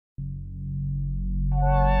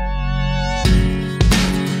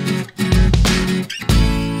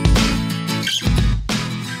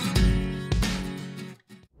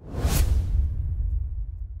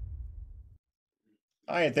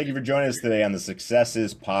Hi, and thank you for joining us today on the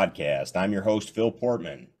Successes Podcast. I'm your host, Phil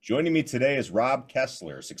Portman. Joining me today is Rob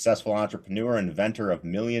Kessler, successful entrepreneur and inventor of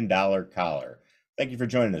Million Dollar Collar. Thank you for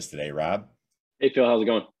joining us today, Rob. Hey Phil, how's it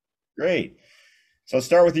going? Great. So let's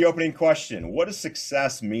start with the opening question. What does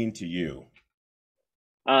success mean to you?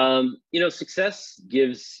 Success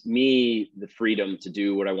gives me the freedom to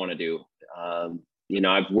do what I want to do.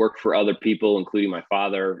 I've worked for other people, including my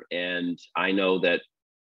father, and I know that,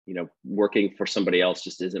 working for somebody else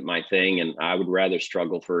just isn't my thing. And I would rather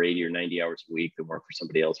struggle for 80 or 90 hours a week than work for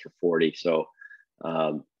somebody else for 40. So,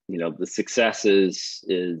 the success is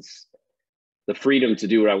the freedom to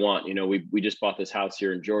do what I want. We just bought this house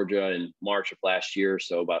here in Georgia in March of last year,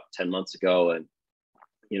 so about 10 months ago. And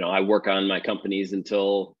I work on my companies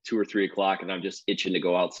until 2 or 3 o'clock, and I'm just itching to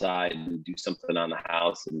go outside and do something on the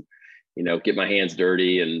house and, get my hands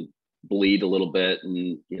dirty and bleed a little bit.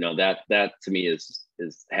 And, that to me is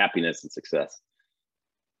happiness and success.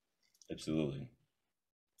 Absolutely.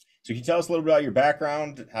 So can you tell us a little bit about your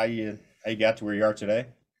background, how you got to where you are today?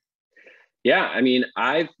 Yeah. I mean,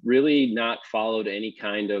 I've really not followed any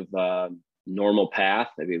kind of normal path.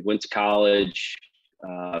 I mean, went to college,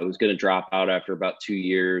 I was going to drop out after about 2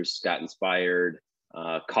 years, got inspired,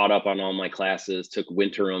 caught up on all my classes, took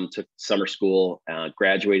winterim, took summer school,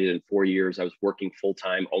 graduated in 4 years. I was working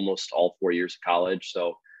full-time almost all 4 years of college.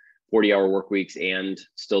 So 40-hour work weeks and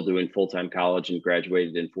still doing full-time college, and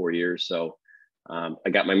graduated in 4 years. So I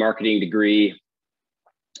got my marketing degree,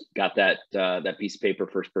 got that piece of paper,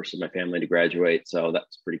 first person in my family to graduate. So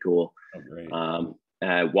that's pretty cool. Oh, great.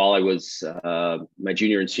 While I was my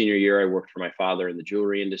junior and senior year, I worked for my father in the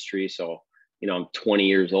jewelry industry. So, I'm 20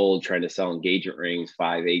 years old trying to sell engagement rings,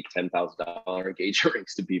 $5,000, $8,000, $10,000 engagement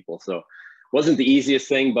rings to people. So wasn't the easiest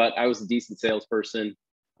thing, but I was a decent salesperson.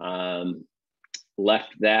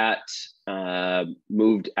 Left that,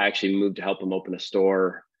 moved to help him open a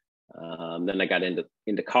store. Then I got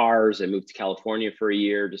into cars. I moved to California for a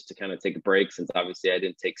year just to kind of take a break, since obviously I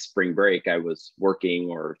didn't take spring break. I was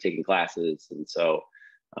working or taking classes. And so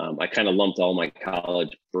I kind of lumped all my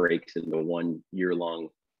college breaks into 1 year long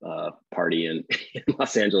party in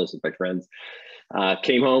Los Angeles with my friends.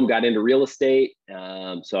 Came home, got into real estate.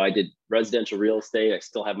 So I did residential real estate. I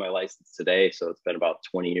still have my license today. So it's been about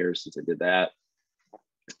 20 years since I did that.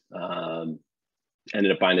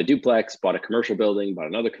 Ended up buying a duplex, bought a commercial building, bought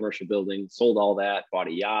another commercial building, sold all that, bought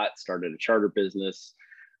a yacht, started a charter business,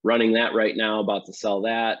 running that right now, about to sell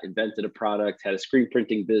that, invented a product, had a screen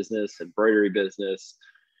printing business, embroidery business.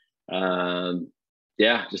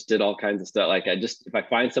 Just did all kinds of stuff. Like if I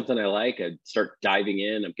find something I like, I start diving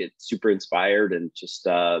in, I get super inspired, and just,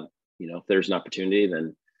 if there's an opportunity,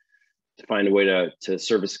 then to find a way to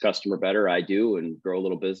service the customer better, I do, and grow a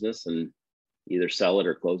little business and either sell it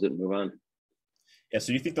or close it and move on. Yeah.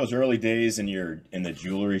 So you think those early days in the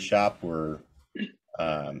jewelry shop were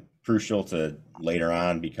crucial to later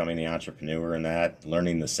on becoming the entrepreneur, and that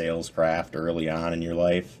learning the sales craft early on in your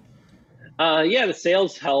life? The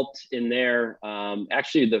sales helped in there.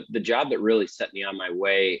 Actually, the job that really set me on my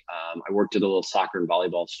way, I worked at a little soccer and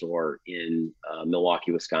volleyball store in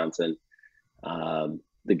Milwaukee, Wisconsin.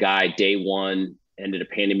 The guy, day one, ended up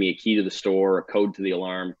handing me a key to the store, a code to the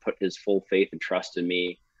alarm, put his full faith and trust in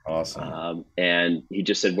me. Awesome. And he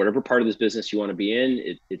just said, whatever part of this business you want to be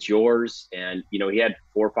in, it's yours. And, he had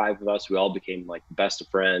 4 or 5 of us. We all became like the best of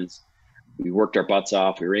friends. We worked our butts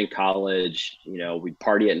off. We were in college, we'd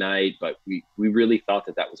party at night, but we really thought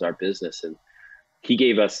that was our business. And he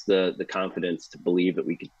gave us the confidence to believe that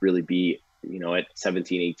we could really be, at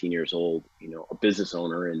 17, 18 years old, a business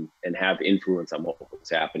owner and have influence on what was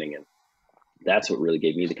happening. And that's what really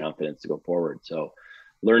gave me the confidence to go forward. So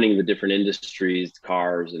learning the different industries,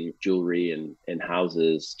 cars and jewelry and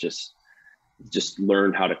houses, just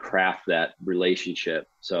learned how to craft that relationship.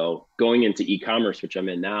 So going into e-commerce, which I'm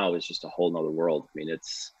in now, is just a whole nother world. I mean,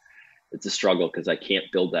 it's a struggle because I can't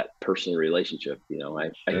build that personal relationship.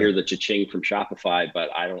 I hear the cha-ching from Shopify, but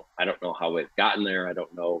I don't know how we've gotten there. I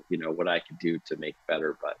don't know, what I could do to make it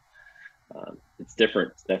better, but it's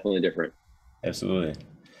different. It's definitely different. Absolutely.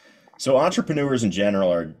 So entrepreneurs in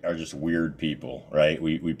general are just weird people, right?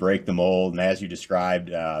 We break the mold, and as you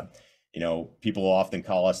described, people often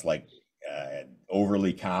call us like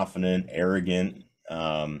overly confident, arrogant,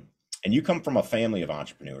 and you come from a family of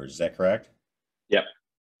entrepreneurs. Is that correct? Yep.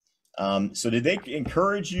 So did they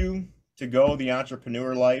encourage you to go the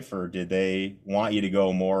entrepreneur life, or did they want you to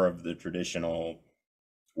go more of the traditional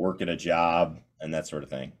work at a job and that sort of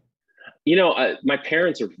thing? My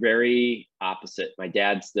parents are very opposite. My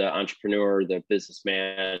dad's the entrepreneur, the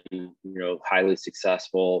businessman, highly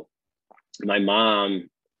successful. My mom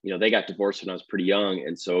they got divorced when I was pretty young.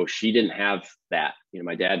 And so she didn't have that.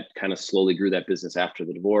 My dad kind of slowly grew that business after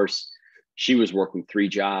the divorce. She was working 3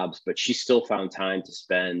 jobs, but she still found time to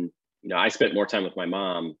spend, I spent more time with my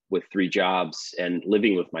mom with 3 jobs and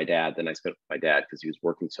living with my dad than I spent with my dad because he was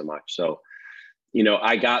working so much. So,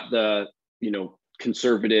 I got the,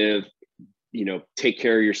 conservative, take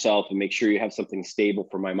care of yourself and make sure you have something stable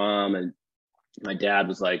for my mom. And my dad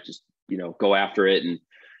was like, just, go after it. And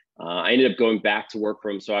I ended up going back to work for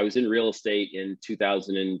him. So I was in real estate in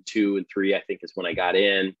 2002 and 3, I think is when I got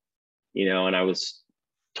in, and I was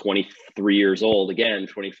 23 years old, again,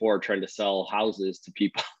 24, trying to sell houses to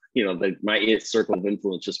people. My circle of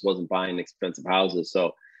influence just wasn't buying expensive houses.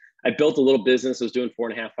 So I built a little business. I was doing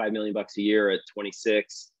 $4.5 million bucks a year at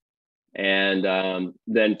 26. And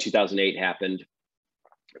then 2008 happened.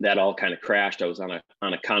 That all kind of crashed. I was on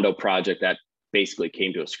a condo project that basically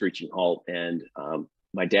came to a screeching halt. And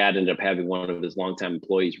my dad ended up having one of his longtime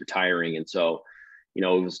employees retiring. And so,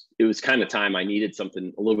 it was kind of time I needed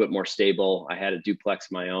something a little bit more stable. I had a duplex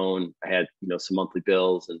of my own. I had, some monthly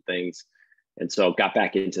bills and things. And so got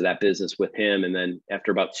back into that business with him. And then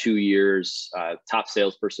after about 2 years, top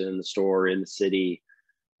salesperson in the store in the city.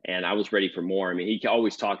 And I was ready for more. I mean, he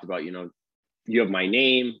always talked about, you have my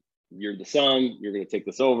name, you're the son, you're going to take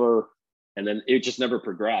this over. And then it just never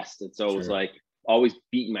progressed. And so it was like always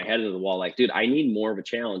beating my head into the wall, like, dude, I need more of a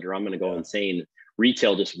challenge or I'm going to go insane.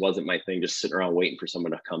 Retail just wasn't my thing, just sitting around waiting for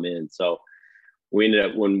someone to come in. So we ended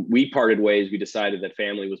up, when we parted ways, we decided that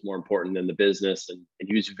family was more important than the business. And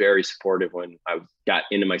he was very supportive when I got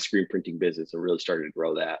into my screen printing business and really started to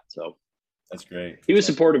grow that. So that's great. He was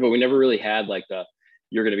supportive, but we never really had like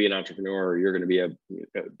you're going to be an entrepreneur or you're going to be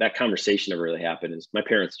that conversation never really happened. Is my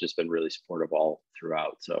parents just been really supportive all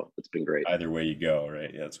throughout. So it's been great. Either way you go,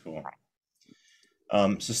 right? Yeah, that's cool.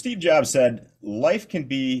 So Steve Jobs said, life can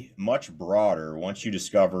be much broader once you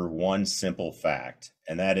discover one simple fact,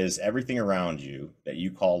 and that is everything around you that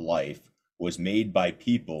you call life was made by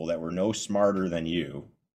people that were no smarter than you,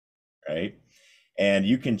 right? And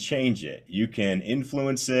you can change it. You can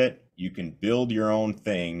influence it. You can build your own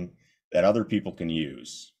thing that other people can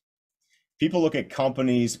use. People look at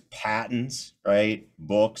companies, patents, right?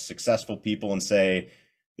 Books, successful people and say,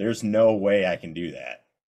 there's no way I can do that.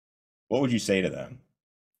 What would you say to them?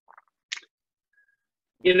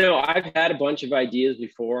 I've had a bunch of ideas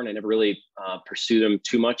before and I never really pursued them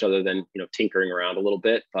too much other than, tinkering around a little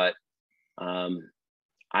bit. But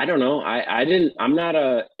I don't know. I'm not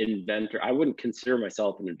a inventor. I wouldn't consider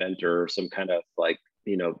myself an inventor or some kind of like,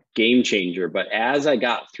 game changer. But as I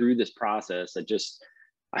got through this process,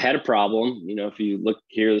 I had a problem. If you look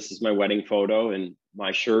here, this is my wedding photo and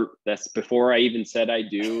my shirt. That's before I even said I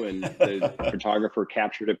do. And the photographer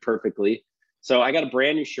captured it perfectly. So I got a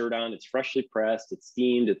brand new shirt on. It's freshly pressed. It's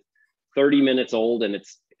steamed. It's 30 minutes old and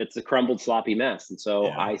it's a crumbled, sloppy mess. And so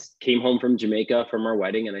I came home from Jamaica from our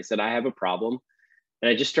wedding and I said, I have a problem. And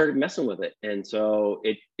I just started messing with it. And so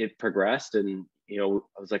it progressed. And, I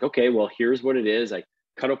was like, okay, well, here's what it is. I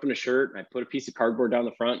cut open a shirt and I put a piece of cardboard down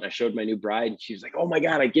the front and I showed my new bride and she was like, oh my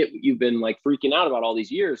God, I get what you've been like freaking out about all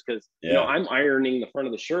these years. Cause I'm ironing the front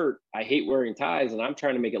of the shirt. I hate wearing ties and I'm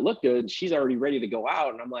trying to make it look good. And she's already ready to go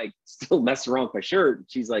out. And I'm like, still messing around with my shirt. And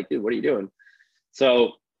she's like, dude, what are you doing?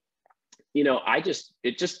 So,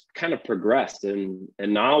 it just kind of progressed. And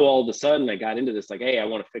now all of a sudden I got into this, like, hey, I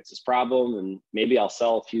want to fix this problem and maybe I'll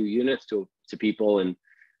sell a few units to people. And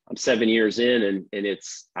I'm 7 years in and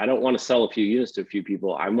I don't want to sell a few units to a few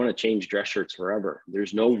people. I want to change dress shirts forever.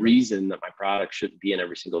 There's no reason that my product shouldn't be in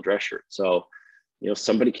every single dress shirt. So,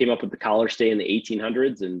 somebody came up with the collar stay in the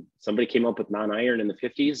 1800s and somebody came up with non-iron in the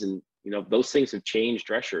 50s. And, those things have changed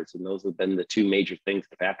dress shirts. And those have been the 2 major things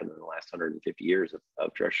that have happened in the last 150 years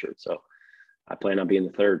of dress shirts. So I plan on being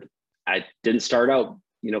the third. I didn't start out,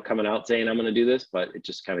 coming out saying I'm going to do this, but it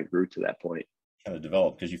just kind of grew to that point. Kind of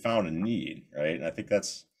developed because you found a need, right? And I think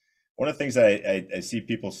that's one of the things I see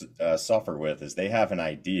people suffer with is they have an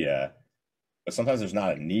idea, but sometimes there's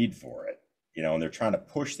not a need for it, and they're trying to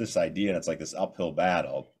push this idea and it's like this uphill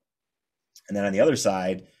battle. And then on the other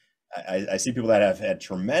side, I see people that have had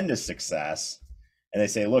tremendous success and they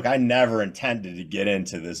say, look, I never intended to get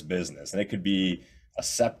into this business. And it could be a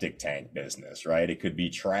septic tank business, right? It could be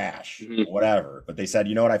trash, whatever. But they said,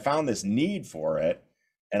 you know what, I found this need for it.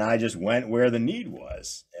 And I just went where the need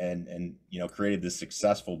was and created this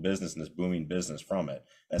successful business and this booming business from it.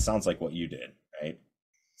 That sounds like what you did, right?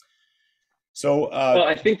 So, well,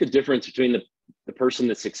 I think the difference between the person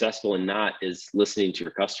that's successful and not is listening to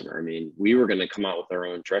your customer. I mean, we were going to come out with our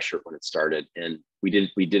own dress shirt when it started and we did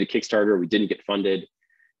a Kickstarter. We didn't get funded.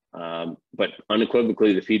 But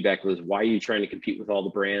unequivocally, the feedback was, why are you trying to compete with all the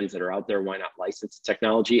brands that are out there? Why not license the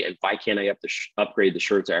technology? And why can't I upgrade the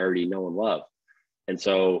shirts I already know and love? And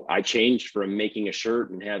so I changed from making a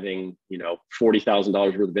shirt and having, $40,000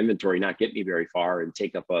 worth of inventory not get me very far and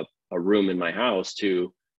take up a room in my house,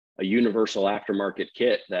 to a universal aftermarket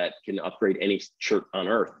kit that can upgrade any shirt on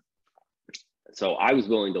earth. So I was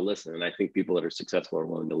willing to listen. And I think people that are successful are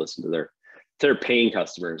willing to listen to their paying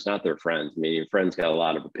customers, not their friends. I mean, your friends got a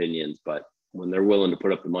lot of opinions, but when they're willing to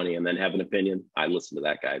put up the money and then have an opinion, I listen to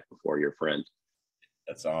that guy before your friend.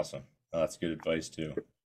 That's awesome. Oh, that's good advice too.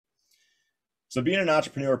 So being an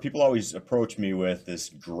entrepreneur, people always approach me with this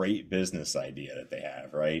great business idea that they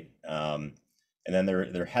have, right? And then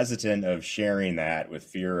they're hesitant of sharing that with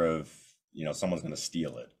fear of, someone's going to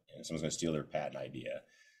steal it. Someone's going to steal their patent idea.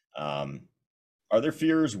 Are their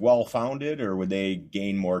fears well-founded, or would they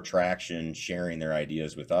gain more traction sharing their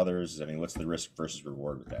ideas with others? I mean, what's the risk versus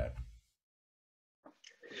reward with that?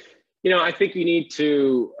 I think you need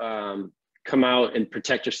to come out and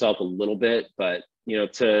protect yourself a little bit, but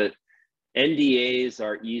NDAs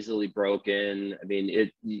are easily broken. I mean,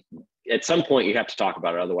 at some point you have to talk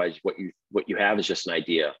about it. Otherwise, what you have is just an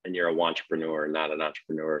idea, and you're a wantrepreneur, not an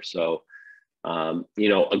entrepreneur. So, a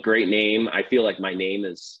great name. I feel like my name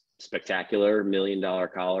is spectacular. $1 Million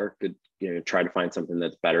Collar. Could try to find something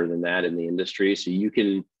that's better than that in the industry. So you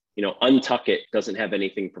can Untuck It doesn't have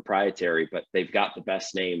anything proprietary, but they've got the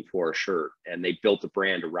best name for a shirt, and they built a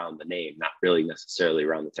brand around the name, not really necessarily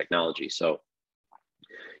around the technology. So,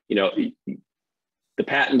 the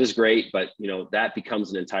patent is great, but that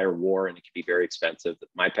becomes an entire war, and it can be very expensive.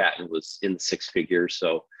 My patent was in the 6 figures,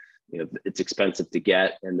 so it's expensive to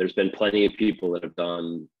get, and there's been plenty of people that have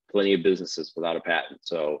done plenty of businesses without a patent.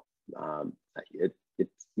 So it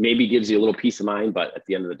maybe gives you a little peace of mind, but at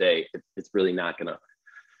the end of the day, it's really not going to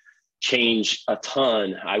change a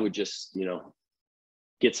ton. I would just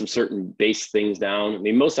get some certain base things down. I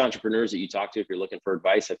mean, most entrepreneurs that you talk to, if you're looking for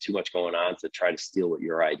advice, have too much going on to try to steal what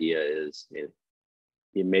your idea is.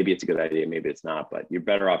 Maybe it's a good idea, maybe it's not, but you're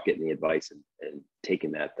better off getting the advice and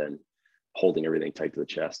taking that than holding everything tight to the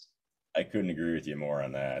chest. I couldn't agree with you more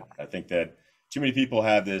on that. I think that too many people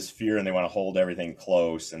have this fear and they want to hold everything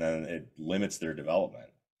close, and then it limits their development.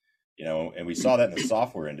 And we saw that in the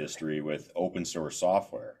software industry with open source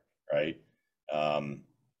software, right?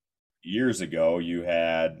 Years ago, you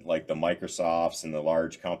had like the Microsofts and the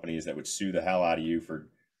large companies that would sue the hell out of you for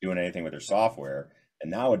doing anything with their software. And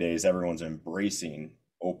nowadays, everyone's embracing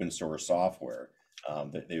open source software.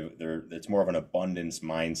 It's more of an abundance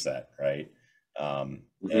mindset, right? And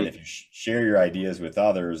if you share your ideas with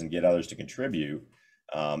others and get others to contribute,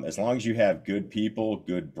 as long as you have good people,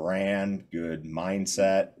 good brand, good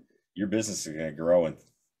mindset, your business is going to grow and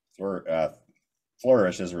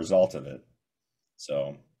flourish as a result of it.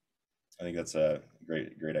 So I think that's a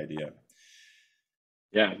great idea.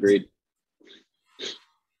 Yeah, agreed.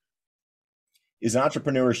 Is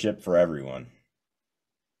entrepreneurship for everyone?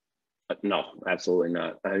 No, absolutely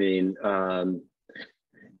not. I mean,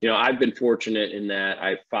 I've been fortunate in that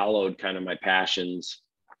I followed kind of my passions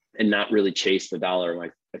and not really chase the dollar.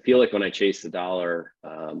 I feel like when I chase the dollar,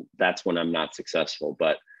 that's when I'm not successful.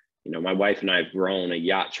 But my wife and I have grown a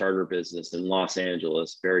yacht charter business in Los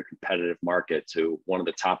Angeles, very competitive market, to one of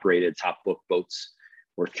the top rated, top booked boats.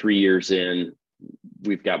 We're 3 years in,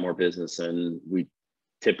 we've got more business than we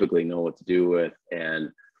typically know what to do with.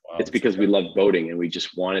 And it's because we love boating, and we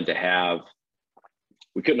just wanted to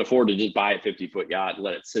we couldn't afford to just buy a 50-foot yacht and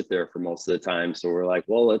let it sit there for most of the time. So we're like,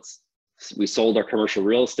 well, we sold our commercial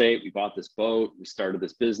real estate. We bought this boat. We started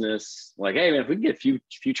this business. Like, hey man, if we can get a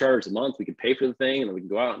few charters a month, we can pay for the thing, and then we can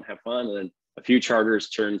go out and have fun. And then a few charters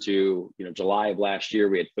turned to, July of last year,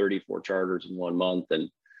 we had 34 charters in 1 month. And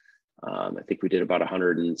I think we did about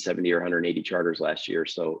 170 or 180 charters last year.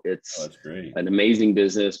 So it's an amazing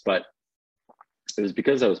business, but it was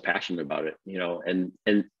because I was passionate about it,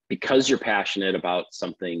 and because you're passionate about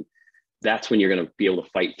something, that's when you're going to be able to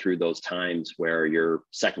fight through those times where you're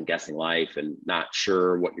second guessing life and not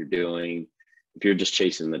sure what you're doing. If you're just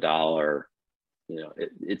chasing the dollar,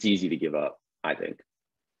 it's easy to give up, I think.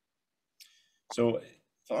 So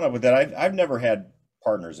following up with that, I've never had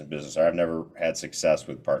partners in business, or I've never had success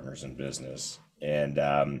with partners in business. And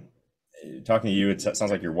talking to you, it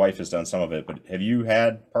sounds like your wife has done some of it, but have you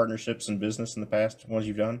had partnerships in business in the past, ones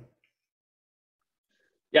you've done?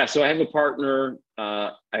 Yeah, so I have a partner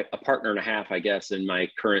and a half, I guess, in my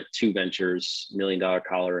current 2 ventures, $1 Million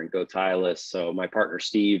Collar and Go Tireless. So my partner,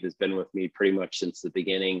 Steve, has been with me pretty much since the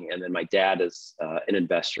beginning. And then my dad is an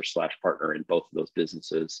investor / partner in both of those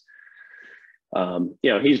businesses.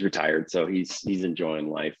 he's retired, so he's enjoying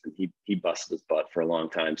life, and he busted his butt for a long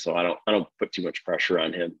time. So I don't put too much pressure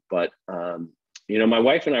on him. But my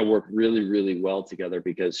wife and I work really, really well together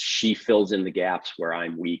because she fills in the gaps where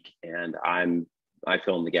I'm weak, and I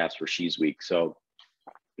fill in the gaps where she's weak. So,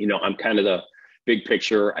 I'm kind of the big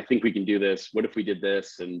picture. I think we can do this. What if we did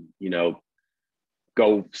this? And,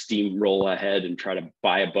 go steamroll ahead and try to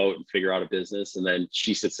buy a boat and figure out a business. And then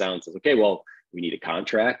she sits down and says, okay, well, we need a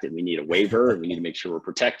contract, and we need a waiver, and we need to make sure we're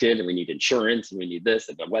protected, and we need insurance, and we need this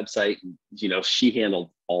and the website. And, she handled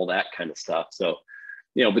all that kind of stuff. So,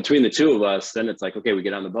 between the two of us, then it's like, okay, we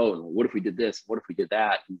get on the boat, and what if we did this? What if we did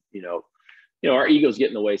that? And, our egos get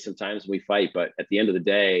in the way sometimes, and we fight. But at the end of the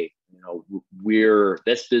day,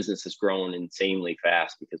 this business has grown insanely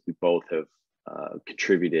fast because we both have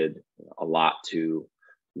contributed a lot to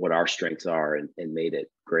what our strengths are, and made it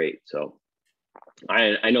great. So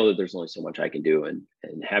I know that there's only so much I can do, and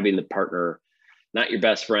having the partner, not your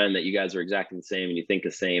best friend that you guys are exactly the same and you think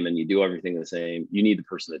the same and you do everything the same. You need the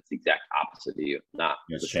person that's the exact opposite of you, not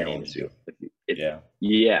the same as you.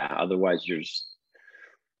 Yeah. Otherwise you're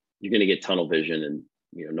going to get tunnel vision, and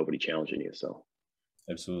nobody challenging you. So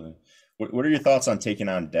absolutely. What are your thoughts on taking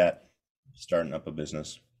on debt, starting up a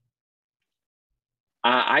business?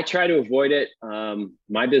 I try to avoid it.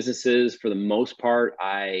 My businesses, for the most part,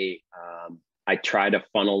 I try to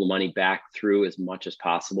funnel the money back through as much as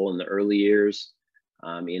possible in the early years.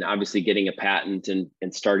 Obviously getting a patent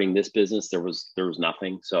and starting this business, there was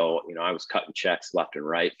nothing. So, I was cutting checks left and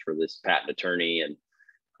right for this patent attorney. And,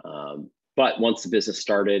 but once the business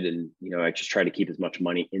started, and, I just try to keep as much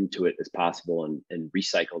money into it as possible, and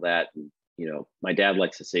recycle that. And, my dad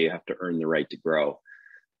likes to say you have to earn the right to grow.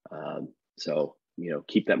 So,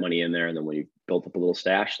 keep that money in there. And then when you built up a little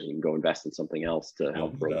stash, then you can go invest in something else to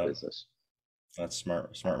help grow the business. That's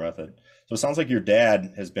smart method. So it sounds like your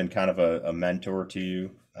dad has been kind of a mentor to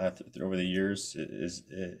you over the years.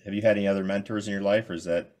 Have you had any other mentors in your life, or is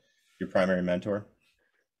that your primary mentor?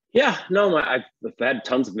 Yeah, no, I've had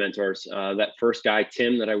tons of mentors. That first guy,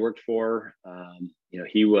 Tim, that I worked for,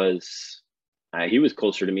 he was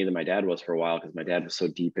closer to me than my dad was for a while, because my dad was so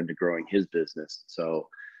deep into growing his business. So,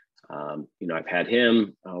 I've had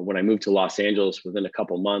him. When I moved to Los Angeles, within a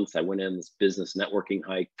couple months, I went in this business networking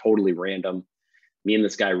hike, totally random. Me and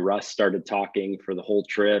this guy Russ started talking for the whole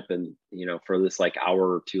trip, and for this like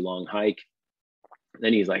hour or two long hike. And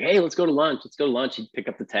then he's like, hey, let's go to lunch. He'd pick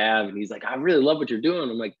up the tab, and he's like, I really love what you're doing.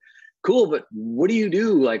 I'm like, cool, but what do you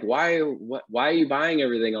do? Like, why are you buying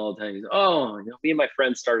everything all the time? He's, oh, me and my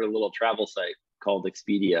friends started a little travel site called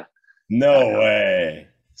Expedia. No way.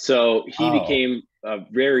 So he became a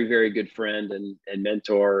very, very good friend and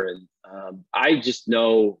mentor. And I just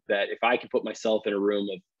know that if I can put myself in a room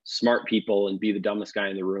of smart people and be the dumbest guy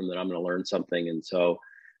in the room, then I'm going to learn something. And so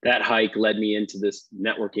that hike led me into this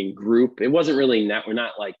networking group. It wasn't really we're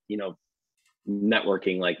not like,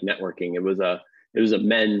 networking like networking. It was a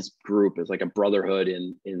men's group. It was like a brotherhood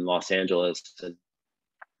in Los Angeles. And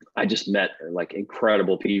I just met like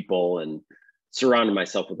incredible people and surrounded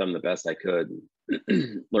myself with them the best I could,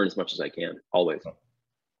 and learn as much as I can, always.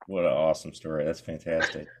 What an awesome story. That's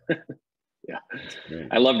fantastic. Yeah.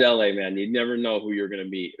 I loved LA, man. You never know who you're going to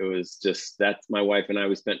meet. It was just, that's my wife and I,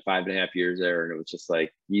 we spent 5.5 years there, and it was just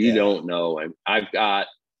like, you don't know. I've got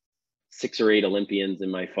 6 or 8 Olympians in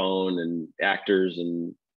my phone, and actors,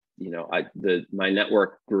 and my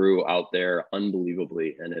network grew out there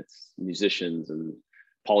unbelievably, and it's musicians. And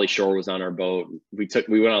Pauly Shore was on our boat.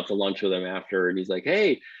 We went out to lunch with him after, and he's like,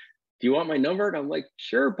 hey, do you want my number? And I'm like,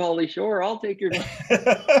 sure, Pauly Shore, I'll take your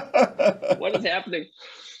number. What is happening?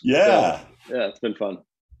 Yeah. So, yeah, it's been fun.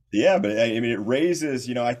 Yeah, but I mean, it raises,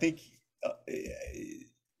 I think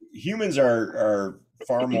humans are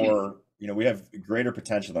far more, we have greater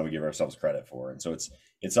potential than we give ourselves credit for. And so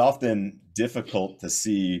it's often difficult to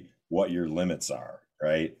see what your limits are,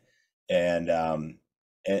 right? And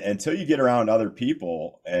until you get around other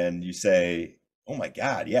people and you say, oh my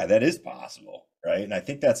God, yeah, that is possible, right? And I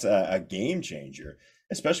think that's a game changer,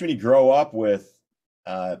 especially when you grow up with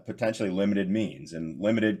potentially limited means. And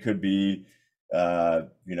limited could be a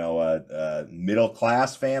middle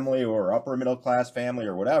class family or upper middle class family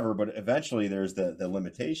or whatever, but eventually there's the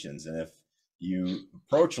limitations. And if you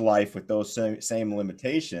approach life with those same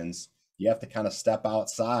limitations, you have to kind of step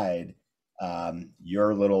outside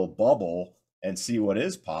your little bubble and see what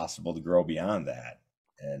is possible to grow beyond that.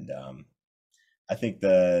 And I think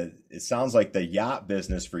it sounds like the yacht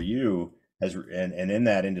business for you has, and in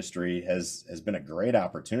that industry has been a great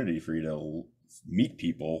opportunity for you to meet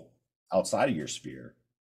people outside of your sphere.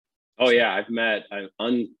 Oh yeah, I've met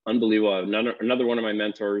unbelievable. Another one of my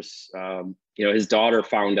mentors. His daughter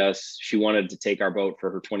found us. She wanted to take our boat for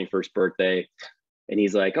her 21st birthday, and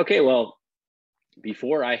he's like, "Okay, well,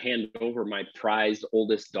 before I hand over my prized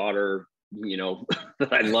oldest daughter,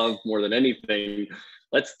 that I love more than anything,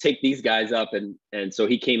 let's take these guys up." And so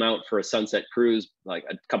he came out for a sunset cruise like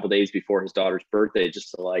a couple days before his daughter's birthday,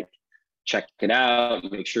 just to like check it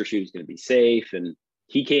out, make sure she was going to be safe. And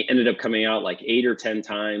ended up coming out like 8 or 10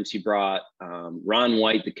 times. He brought Ron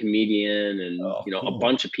White, the comedian, and a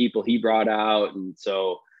bunch of people he brought out. And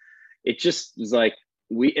so it just was like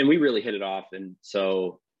we really hit it off. And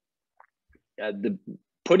so the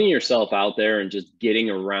putting yourself out there and just getting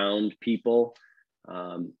around people,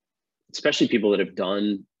 especially people that have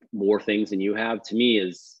done more things than you have, to me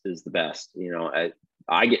is the best.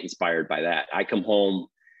 I get inspired by that. I come home.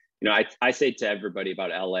 I say to everybody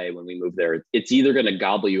about LA when we move there, it's either going to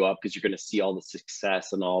gobble you up because you're going to see all the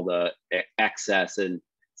success and all the excess and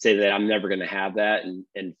say that I'm never going to have that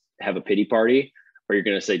and have a pity party, or you're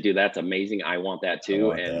going to say, dude, that's amazing. I want that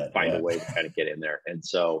too. And find a way to kind of get in there. And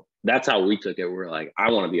so that's how we took it. We're like,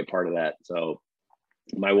 I want to be a part of that. So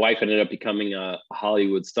my wife ended up becoming a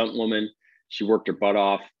Hollywood stunt woman. She worked her butt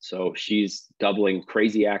off. So she's doubling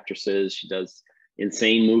crazy actresses. She does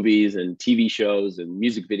insane movies and TV shows and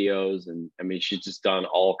music videos. And I mean, she's just done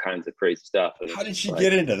all kinds of crazy stuff. And how did she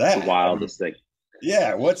get into that? The wildest thing.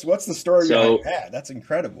 Yeah. What's the story behind that? That's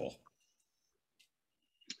incredible.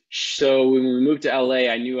 So when we moved to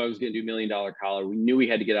LA, I knew I was going to do $1 Million Collar. We knew we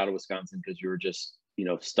had to get out of Wisconsin because we were just,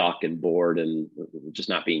 stuck and bored and just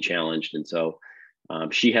not being challenged. And so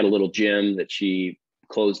she had a little gym that she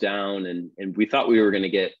closed down, and we thought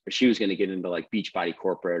she was going to get into like Beachbody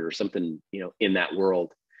corporate or something, in that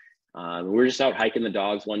world. We were just out hiking the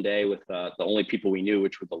dogs one day with the only people we knew,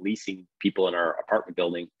 which were the leasing people in our apartment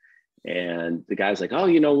building. And the guy's like, "Oh,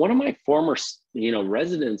 one of my former,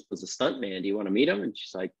 residents was a stuntman. Do you want to meet him?" And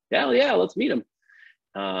she's like, "Hell yeah, let's meet him."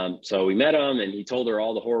 So we met him, and he told her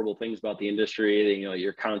all the horrible things about the industry.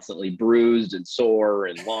 You're constantly bruised and sore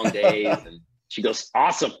and long days. And she goes,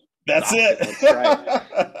 "Awesome. That's awesome. it. Let's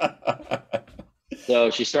try it." So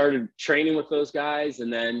she started training with those guys.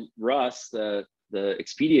 And then Russ, the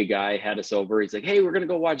Expedia guy, had us over. He's like, "Hey, we're going to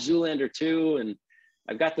go watch Zoolander 2. And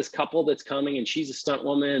I've got this couple that's coming, and she's a stunt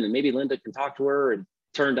woman, and maybe Linda can talk to her." And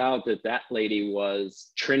turned out that lady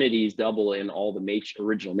was Trinity's double in all the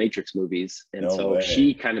original Matrix movies. And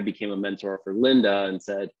she kind of became a mentor for Linda and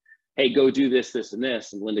said, "Hey, go do this, this, and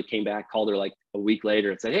this." And Linda came back, called her like a week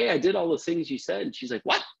later and said, "Hey, I did all those things you said." And she's like,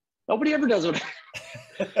 "What? Nobody ever does what."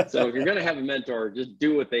 So if you're going to have a mentor, just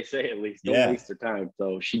do what they say, at least. Don't waste their time.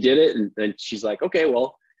 So she did it. And then she's like, "Okay,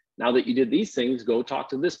 well, now that you did these things, go talk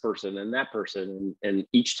to this person and that person." And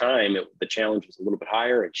each time the challenge was a little bit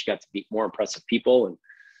higher, and she got to meet more impressive people. And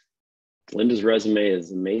Linda's resume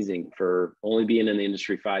is amazing. For only being in the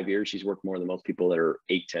industry 5 years, she's worked more than most people that are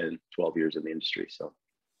 8, 10, 12 years in the industry. So,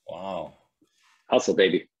 wow. Hustle,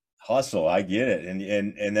 baby. Hustle. I get it.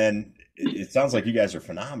 And then it sounds like you guys are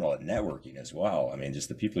phenomenal at networking as well. I mean, just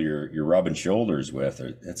the people you're rubbing shoulders with,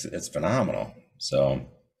 it's phenomenal. So,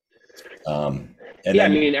 I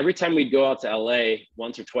mean, every time we'd go out to LA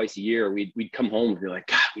once or twice a year, we'd come home and be like,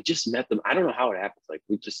 "God, we just met them." I don't know how it happens. Like,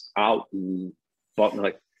 we just out and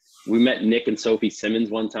we met Nick and Sophie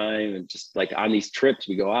Simmons one time, and just like on these trips,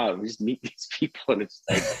 we go out and we just meet these people. And it's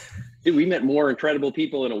like, dude, we met more incredible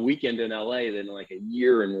people in a weekend in LA than like a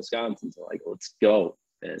year in Wisconsin. So like, let's go.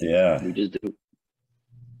 And we just do.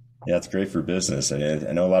 Yeah, it's great for business.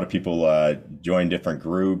 I know a lot of people join different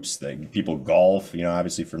groups. People golf,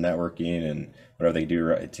 obviously for networking and whatever they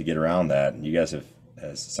do to get around that. And you guys have,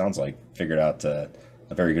 it sounds like, figured out a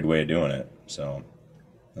very good way of doing it. So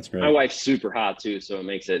that's great. My wife's super hot too, so it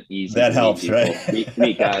makes it easy. That helps, right?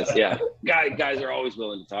 Meet guys. Yeah, guys are always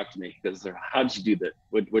willing to talk to me because they're, "How did you do that?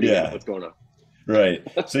 What do you got? What's going on?" Right.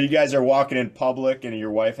 So you guys are walking in public, and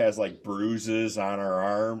your wife has like bruises on her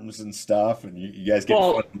arms and stuff, and you guys get.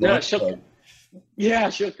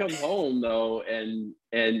 She'll come home though, and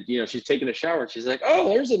she's taking a shower, and she's like, "Oh,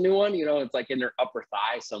 there's a new one." It's like in her upper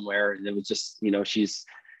thigh somewhere, and it was just she's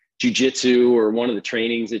jujitsu or one of the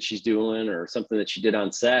trainings that she's doing or something that she did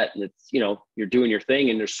on set, and it's you're doing your thing,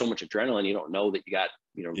 and there's so much adrenaline, you don't know that you got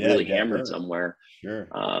really hammered somewhere. Sure.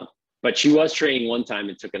 But she was training one time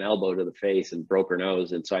and took an elbow to the face and broke her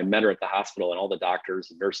nose. And so I met her at the hospital, and all the doctors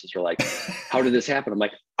and nurses were like, "How did this happen?" I'm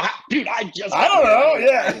like, "Dude, I don't know.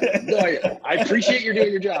 Yeah. No, I appreciate you're doing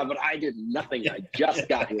your job, but I did nothing. I just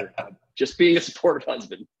got here. I'm just being a supportive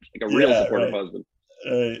husband, like a real supportive husband."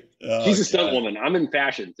 Right. Oh, she's a stunt woman. I'm in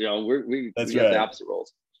fashion. We have the opposite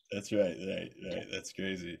roles. That's right, right. That's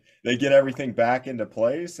crazy. They get everything back into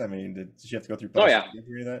place. I mean, did you have to go through Oh plastic yeah,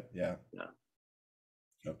 surgery or that? Yeah.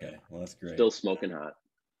 yeah, Okay. Well, that's great. still smoking hot.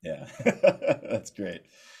 Yeah. That's great.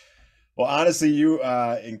 Well, honestly, you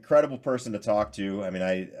incredible person to talk to. I mean,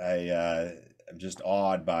 I'm just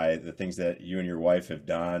awed by the things that you and your wife have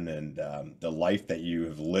done, and the life that you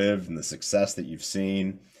have lived, and the success that you've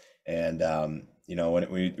seen. And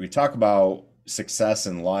when we talk about success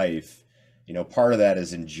in life, part of that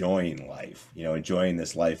is enjoying life. Enjoying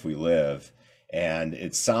this life we live. And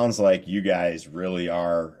it sounds like you guys really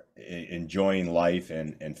are enjoying life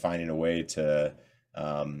and finding a way to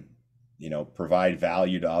um, provide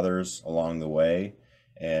value to others along the way.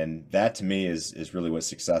 And that to me is really what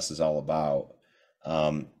success is all about.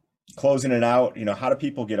 Um, Closing it out, how do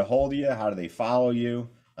people get a hold of you? How do they follow you?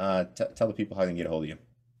 Tell the people how they can get a hold of you.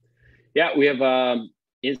 Yeah, we have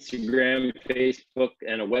Instagram, Facebook,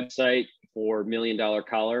 and a website for Million Dollar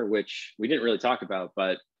Collar, which we didn't really talk about.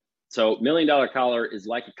 But so Million Dollar Collar is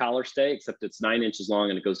like a collar stay, except it's 9 inches long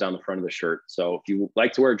and it goes down the front of the shirt. So if you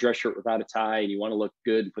like to wear a dress shirt without a tie and you want to look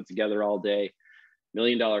good and put together all day,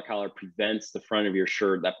 Million Dollar Collar prevents the front of your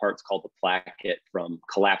shirt, that part's called the placket, from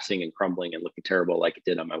collapsing and crumbling and looking terrible like it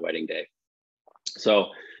did on my wedding day. So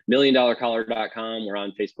milliondollarcollar.com. We're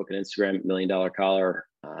on Facebook and Instagram, Million Dollar Collar.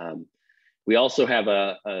 We also have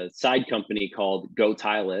a side company called Go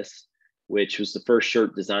Tieless, which was the first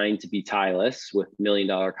shirt designed to be tieless with Million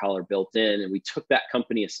Dollar Collar built in. And we took that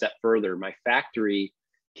company a step further. My factory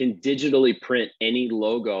can digitally print any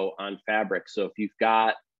logo on fabric. So if you've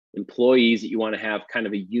got employees that you want to have kind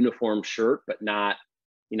of a uniform shirt, but not,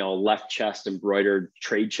 a left chest embroidered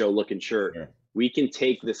trade show looking shirt, Sure. we can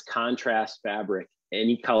take this contrast fabric,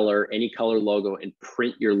 any color logo, and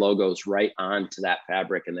print your logos right onto that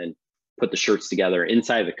fabric and then put the shirts together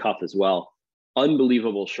inside the cuff as well.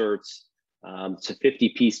 Unbelievable shirts. It's a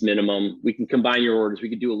 50-piece minimum. We can combine your orders. We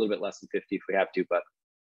could do a little bit less than 50 if we have to, but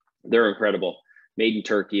they're incredible. Made in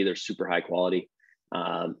Turkey. They're super high quality.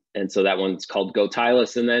 And so that one's called Go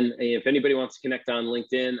Tieless. And then if anybody wants to connect on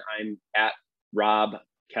LinkedIn, I'm at Rob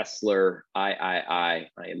Kessler III. I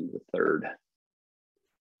am the third.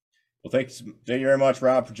 Well, thank you very much,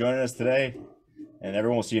 Rob, for joining us today. And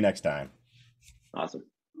everyone will see you next time. Awesome.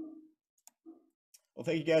 Well,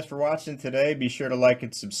 thank you guys for watching today. Be sure to like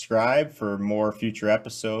and subscribe for more future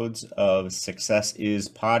episodes of Success Is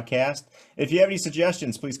Podcast. If you have any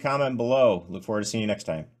suggestions, please comment below. Look forward to seeing you next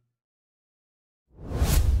time.